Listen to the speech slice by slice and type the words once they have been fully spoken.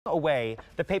away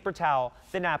the paper towel,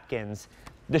 the napkins,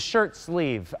 the shirt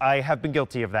sleeve. I have been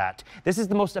guilty of that. This is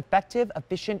the most effective,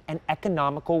 efficient, and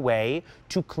economical way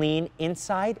to clean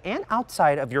inside and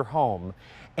outside of your home.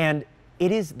 And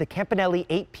it is the Campanelli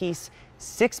 8-piece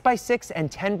 6x6 and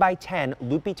 10x10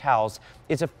 Loopy towels.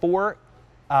 It's a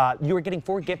you are getting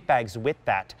 4 gift bags with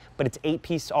that, but it's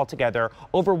 8-piece altogether.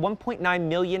 Over 1.9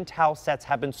 million towel sets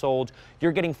have been sold.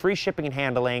 You're getting free shipping and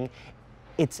handling.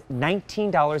 It's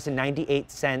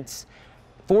 $19.98,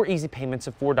 4 easy payments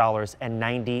of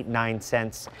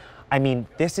 $4.99. I mean,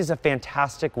 this is a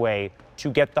fantastic way to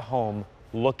get the home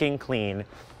looking clean.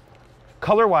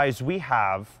 Color-wise, we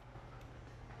have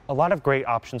a lot of great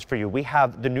options for you. We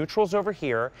have the neutrals over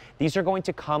here. These are going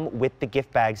to come with the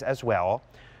gift bags as well.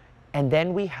 And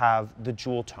then we have the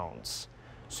jewel tones.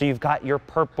 So you've got your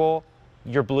purple,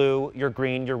 your blue, your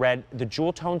green, your red. The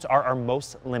jewel tones are our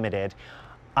most limited.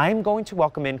 I'm going to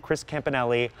welcome in Chris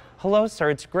Campanelli. Hello, sir.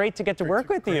 It's great to get to work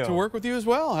with you. Great to work with you as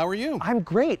well. How are you? I'm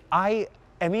great. I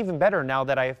am even better now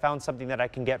that I have found something that I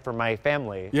can get for my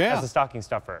family as a stocking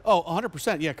stuffer. Oh,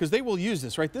 100%. Yeah, because they will use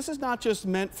this, right? This is not just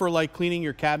meant for like cleaning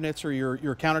your cabinets or your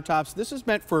countertops. This is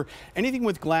meant for anything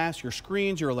with glass, your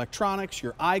screens, your electronics,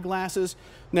 your eyeglasses.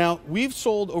 Now, we've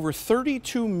sold over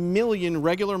 32 million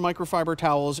regular microfiber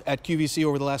towels at QVC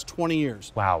over the last 20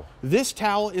 years. Wow. This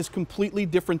towel is completely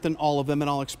different than all of them, and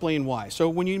I'll explain why. So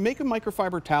when you make a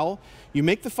microfiber towel, you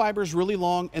make the fibers really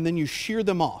long, and then you shear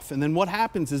them off. And then what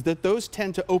happens is that those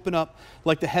tend to open up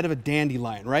like the head of a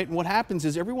dandelion, right? And what happens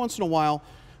is every once in a while,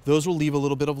 those will leave a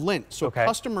little bit of lint. So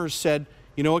customers said,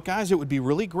 you know what, guys, it would be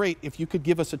really great if you could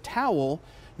give us a towel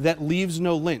that leaves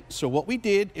no lint. So what we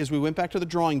did is we went back to the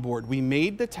drawing board. We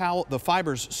made the towel, the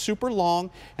fibers super long,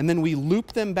 and then we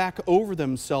looped them back over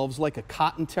themselves like a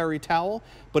cotton terry towel,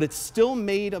 but it's still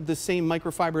made of the same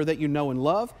microfiber that you know and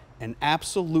love, and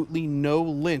absolutely no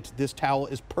lint this towel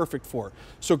is perfect for.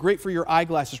 So great for your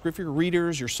eyeglasses, great for your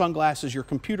readers, your sunglasses, your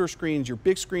computer screens, your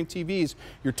big screen TVs,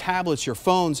 your tablets, your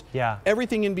phones,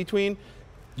 everything in between.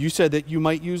 You said that you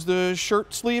might use the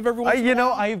shirt sleeve every once in a while. You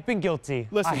know, I've been guilty.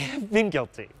 Listen, I have been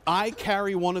guilty. I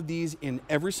carry one of these in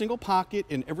every single pocket,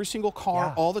 in every single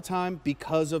car, all the time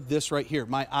because of this right here,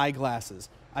 my eyeglasses.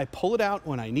 I pull it out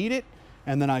when I need it,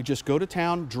 and then I just go to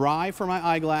town, dry for my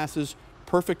eyeglasses.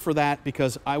 Perfect for that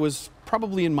because I was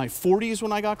probably in my 40s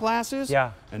when I got glasses.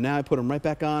 Yeah. And now I put them right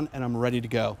back on, and I'm ready to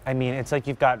go. I mean, it's like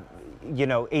you've got, you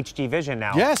know, HD vision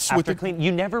now. Yes. After clean,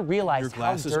 you never realize your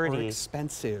glasses how dirty. are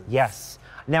expensive. Yes.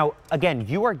 Now, again,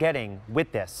 you are getting,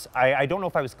 with this, I don't know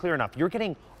if I was clear enough, you're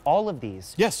getting all of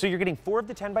these. Yes. So you're getting 4 of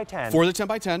the 10x10. 4 of the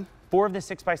 10x10. 4 of the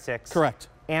 6x6. Correct.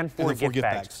 And 4 gift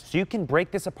bags. So you can break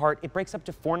this apart. It breaks up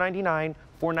to $4.99,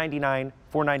 $4.99,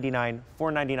 $4.99,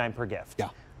 $4.99 per gift. Yeah.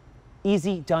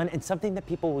 Easy, done, and something that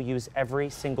people will use every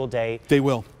single day. They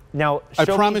will. Now, I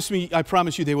promise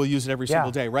you they will use it every single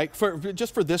day, right?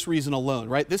 Just for this reason alone,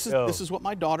 right? This is what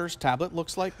my daughter's tablet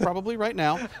looks like probably right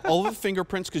now. All of the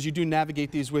fingerprints, because you do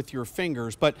navigate these with your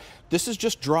fingers, but this is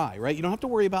just dry, right? You don't have to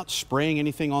worry about spraying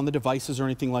anything on the devices or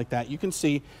anything like that. You can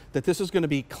see that this is going to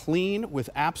be clean with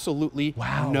absolutely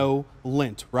no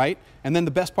lint, right? And then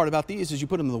the best part about these is you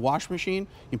put them in the wash machine,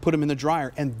 you put them in the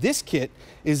dryer, and this kit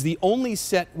is the only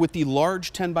set with the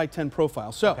large 10x10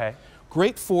 profile. So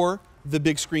great for the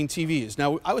big screen TVs.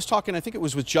 Now, I was talking, I think it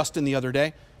was with Justin the other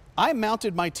day. I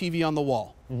mounted my TV on the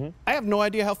wall. I have no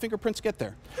idea how fingerprints get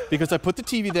there because I put the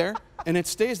TV there and it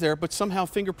stays there, but somehow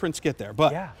fingerprints get there.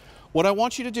 But what I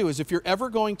want you to do is if you're ever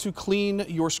going to clean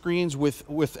your screens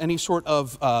with any sort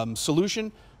of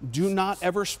solution, do not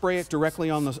ever spray it directly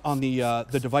on the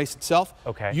device itself.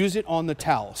 Use it on the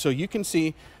towel. So you can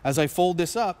see as I fold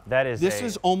this up, this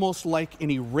is almost like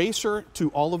an eraser to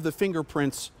all of the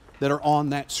fingerprints that are on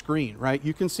that screen, right?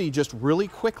 You can see just really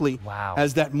quickly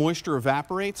as that moisture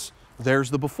evaporates,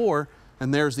 there's the before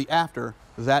and there's the after.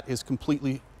 That is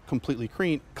completely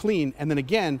clean. And then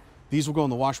again, these will go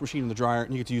in the wash machine and the dryer,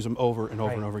 and you get to use them over and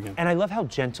over and over again. And I love how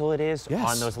gentle it is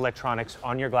on those electronics,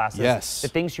 on your glasses. The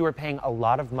things you are paying a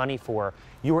lot of money for,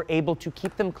 you are able to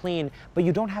keep them clean, but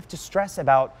you don't have to stress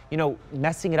about, you know,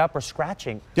 messing it up or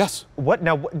scratching. What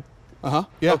now?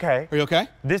 Okay. Are you okay?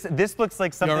 This looks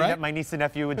like something that my niece and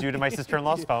nephew would do to my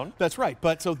sister-in-law's phone. That's right.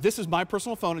 But so this is my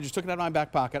personal phone. I just took it out of my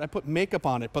back pocket. I put makeup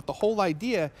on it. But the whole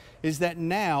idea is that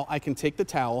now I can take the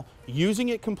towel, using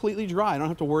it completely dry. I don't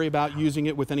have to worry about using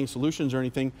it with any solutions or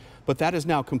anything. But that is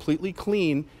now completely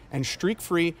clean and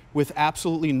streak-free with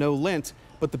absolutely no lint.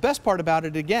 But the best part about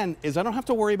it, again, is I don't have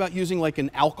to worry about using like an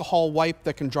alcohol wipe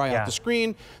that can dry out the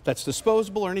screen, that's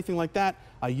disposable or anything like that.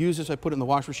 I use this, I put it in the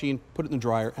wash machine, put it in the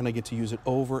dryer, and I get to use it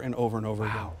over and over and over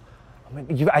again.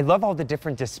 I love all the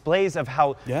different displays of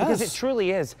how, Yes. because it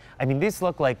truly is. I mean, these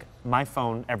look like my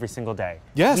phone every single day.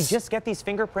 Yes. We just get these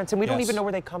fingerprints and we don't Yes. even know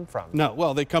where they come from. No,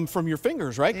 well, they come from your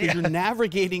fingers, right? Because you're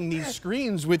navigating these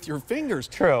screens with your fingers.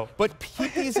 True. But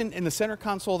keep these in the center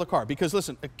console of the car. Because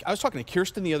listen, I was talking to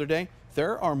Kirsten the other day.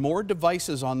 There are more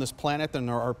devices on this planet than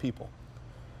there are people.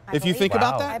 If you think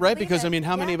about that, right? Because I mean,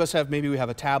 how many of us have, maybe we have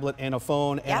a tablet and a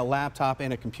phone and a laptop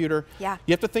and a computer. Yeah.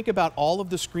 You have to think about all of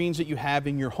the screens that you have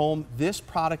in your home. This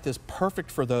product is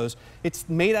perfect for those. It's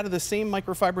made out of the same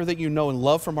microfiber that you know and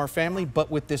love from our family,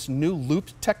 but with this new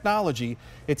Loop technology,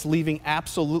 it's leaving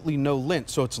absolutely no lint.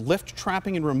 So it's lift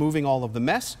trapping and removing all of the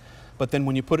mess. But then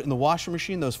when you put it in the washing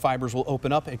machine, those fibers will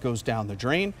open up, it goes down the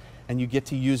drain, and you get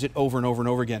to use it over and over and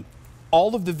over again.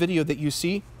 All of the video that you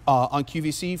see on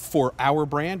QVC for our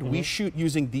brand, we shoot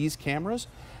using these cameras.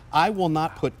 I will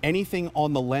not put anything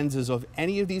on the lenses of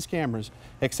any of these cameras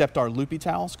except our Loopy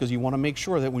towels, because you want to make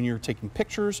sure that when you're taking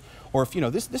pictures, or if, you know,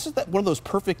 this is one of those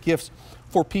perfect gifts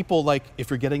for people, like if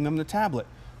you're getting them the tablet,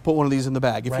 put one of these in the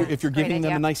bag. If you're giving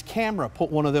them a nice camera, put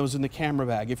one of those in the camera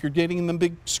bag. If you're getting them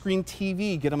big screen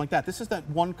TV, get them like that. This is that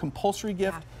one compulsory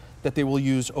gift that they will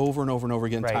use over and over and over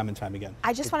again, time and time again.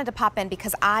 I just wanted to pop in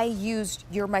because I used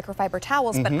your microfiber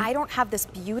towels, but I don't have this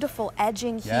beautiful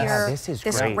edging here, this is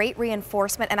this great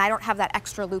reinforcement, and I don't have that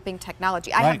extra looping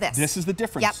technology. I have this. This is the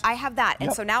difference. Yep, I have that,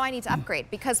 and so now I need to upgrade,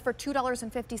 because for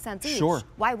 $2.50 each,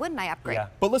 why wouldn't I upgrade?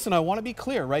 But listen, I want to be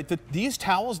clear, right? That these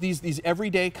towels, these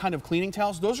everyday kind of cleaning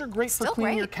towels, those are great for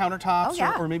cleaning your countertops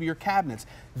or maybe your cabinets.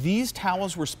 These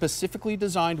towels were specifically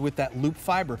designed with that loop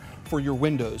fiber for your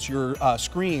windows, your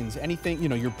screens, anything, you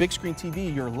know, your big screen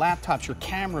TV, your laptops, your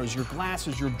cameras, your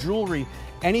glasses, your jewelry,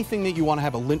 anything that you want to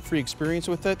have a lint-free experience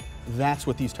with it, that's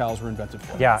what these towels were invented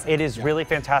for. Yeah, it is really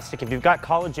fantastic. If you've got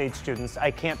college-age students,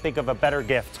 I can't think of a better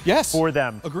gift for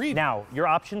them. Agreed. Now, your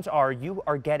options are, you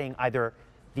are getting either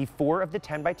the 4 of the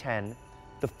 10 by 10,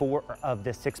 the 4 of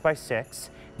the 6 by 6.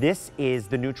 This is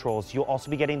the neutrals. You'll also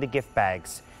be getting the gift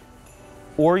bags.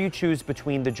 Or you choose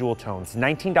between the jewel tones.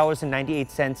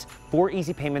 $19.98, 4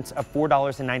 easy payments of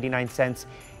 $4.99.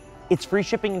 It's free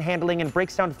shipping and handling and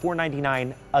breaks down to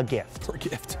 $4.99 a gift. For a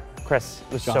gift. Chris,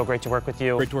 it was so great to work with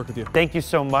you. Great to work with you. Thank you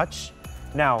so much.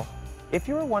 Now, if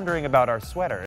you were wondering about our sweaters,